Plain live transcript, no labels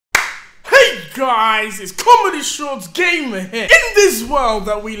guys, it's Comedy Shorts Gamer here. In this world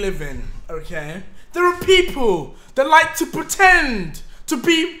that we live in, okay, there are people that like to pretend to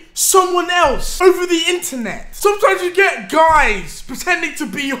be someone else over the internet. Sometimes you get guys pretending to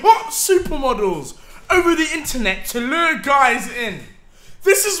be hot supermodels over the internet to lure guys in.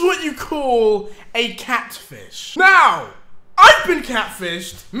 This is what you call a catfish. Now, I've been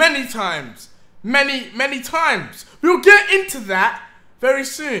catfished many times. Many times. We'll get into that very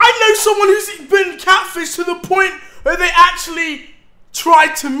soon. I know someone who's been catfished to the point where they actually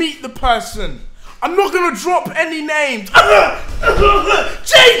tried to meet the person. I'm not gonna drop any names.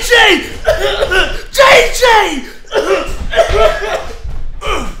 JJ! JJ!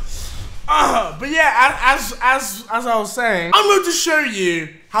 But yeah, as I was saying, I'm going to show you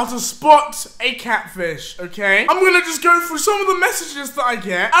how to spot a catfish, okay? I'm gonna just go through some of the messages that I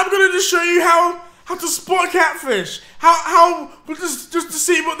get. I'm gonna just show you how to spot a catfish. Just to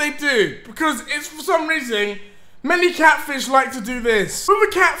see what they do. Because it's, for some reason, many catfish like to do this. With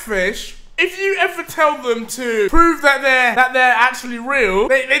a catfish, if you ever tell them to prove that they're actually real,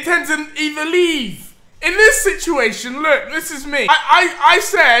 they tend to either leave. In this situation, look, this is me. I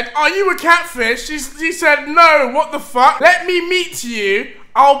said, are you a catfish? She said, no, what the fuck? Let me meet you,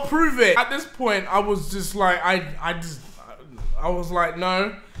 I'll prove it. At this point, I was just like, I was like,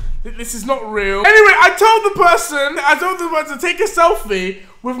 no, this is not real. Anyway, I told the person to take a selfie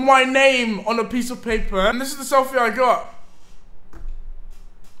with my name on a piece of paper. And this is the selfie I got.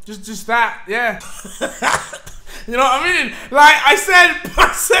 Just that, yeah. You know what I mean? Like I said,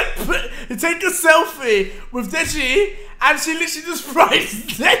 take a selfie with Deji, and she literally just writes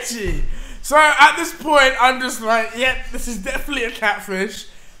Deji. So at this point, I'm just like, yep, this is definitely a catfish.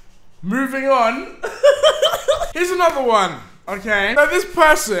 Moving on. Here's another one, okay? So this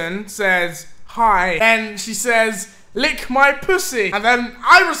person says, hi, and she says, lick my pussy. And then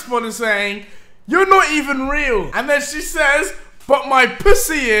I responded saying, you're not even real. And then she says, but my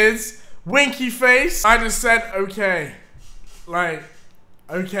pussy is... winky face. I just said, okay. Like,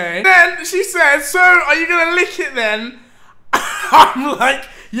 okay. Then she said, so are you gonna lick it then? I'm like,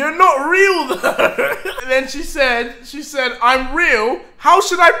 you're not real though. And then she said, I'm real. How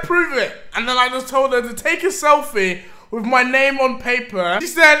should I prove it? And then I just told her to take a selfie with my name on paper. She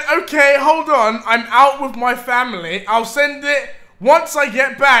said, okay, hold on. I'm out with my family. I'll send it once I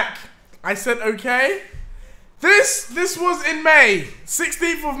get back. I said, okay. This was in May,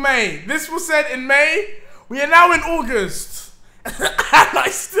 16th of May. This was said in May. We are now in August. And I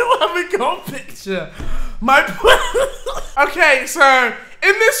still haven't got a picture. Okay, so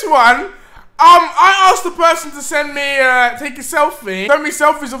in this one, I asked the person to send me, take a selfie. Send me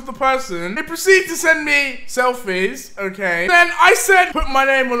selfies of the person. They proceed to send me selfies, okay. Then I said, put my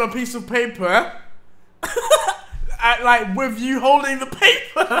name on a piece of paper. Like, with you holding the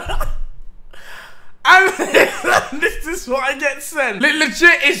paper. And this is what I get sent.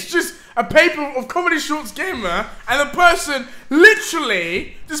 Legit, it's just a paper of Comedy Shorts Gamer, and the person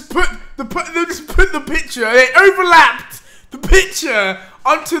literally just put the picture. They overlapped the picture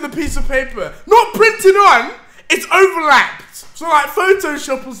onto the piece of paper, not printed on. It's overlapped. So like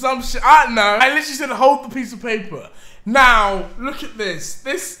Photoshop or some shit. I don't know. I literally said hold the piece of paper. Now look at this.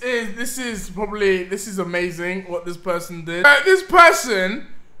 This is amazing what this person did. This person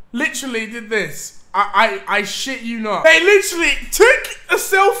literally did this. I shit you not. They literally took a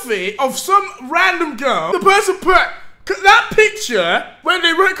selfie of some random girl. The person put that picture when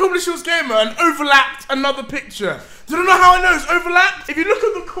they wrote Comedy Shorts Gamer and overlapped another picture. Do you know how I know it's overlapped? If you look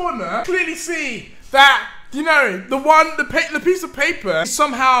at the corner, clearly see that, you know, the piece of paper is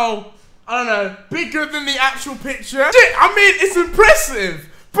somehow, I don't know, bigger than the actual picture. Shit, I mean, it's impressive.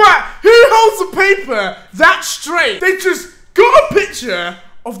 But who holds a paper that straight? They just got a picture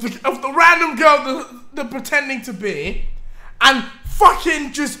of the random girl they're pretending to be, and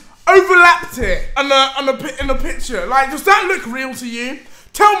fucking just overlapped it in the picture. Like, does that look real to you?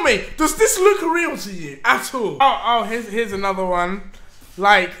 Tell me, does this look real to you at all? Oh, here's another one.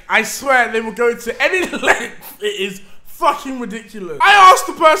 Like, I swear they will go to any length. It is fucking ridiculous. I asked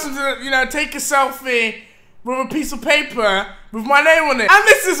the person to, you know, take a selfie with a piece of paper with my name on it. And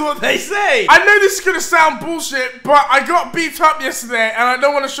this is what they say. I know this is gonna sound bullshit, but I got beat up yesterday and I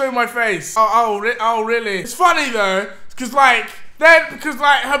don't want to show my face. Oh, really? It's funny though, because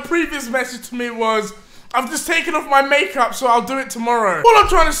her previous message to me was, I've just taken off my makeup, so I'll do it tomorrow. All I'm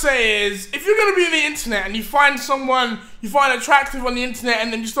trying to say is, if you're gonna be on the internet and you find someone you find attractive on the internet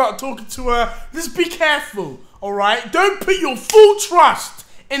and then you start talking to her, just be careful, alright? Don't put your full trust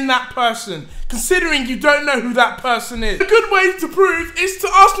in that person, considering you don't know who that person is. A good way to prove is to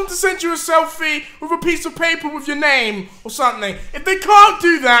ask them to send you a selfie with a piece of paper with your name or something. If they can't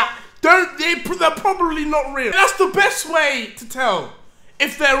do that, they're probably not real. That's the best way to tell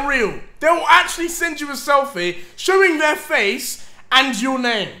if they're real. They'll actually send you a selfie showing their face and your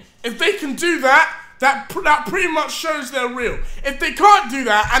name. If they can do that, that pretty much shows they're real. If they can't do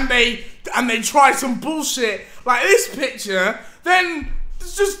that and they try some bullshit like this picture, then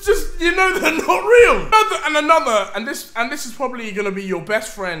just you know they're not real. And this is probably gonna be your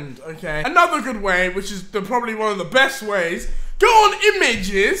best friend, okay? Another good way, which is probably one of the best ways, go on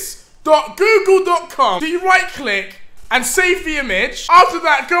images.google.com. So you right click and save the image. After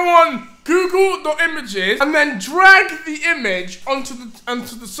that, go on google.images and then drag the image onto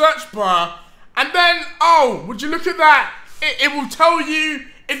the search bar. And then, oh, would you look at that? It will tell you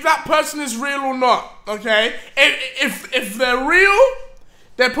if that person is real or not, okay? If they're real,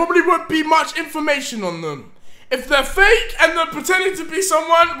 there probably won't be much information on them. If they're fake and they're pretending to be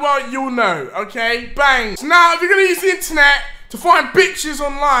someone, well, you'll know, okay? Bang. So now, if you're gonna use the internet to find bitches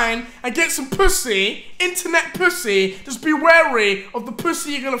online and get some pussy, internet pussy, just be wary of the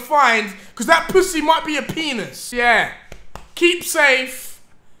pussy you're gonna find, because that pussy might be a penis. Yeah. Keep safe.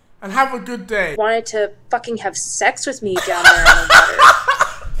 And have a good day. Wanted to fucking have sex with me down there in the water.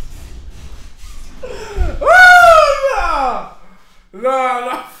 Oh,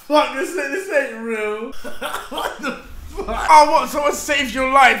 no, fuck, this ain't real. What the fuck? Oh, what, someone saved your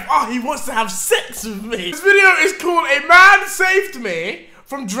life? Oh, he wants to have sex with me. This video is called A Man Saved Me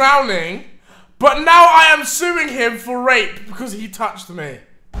from Drowning, but now I am suing him for rape because he touched me.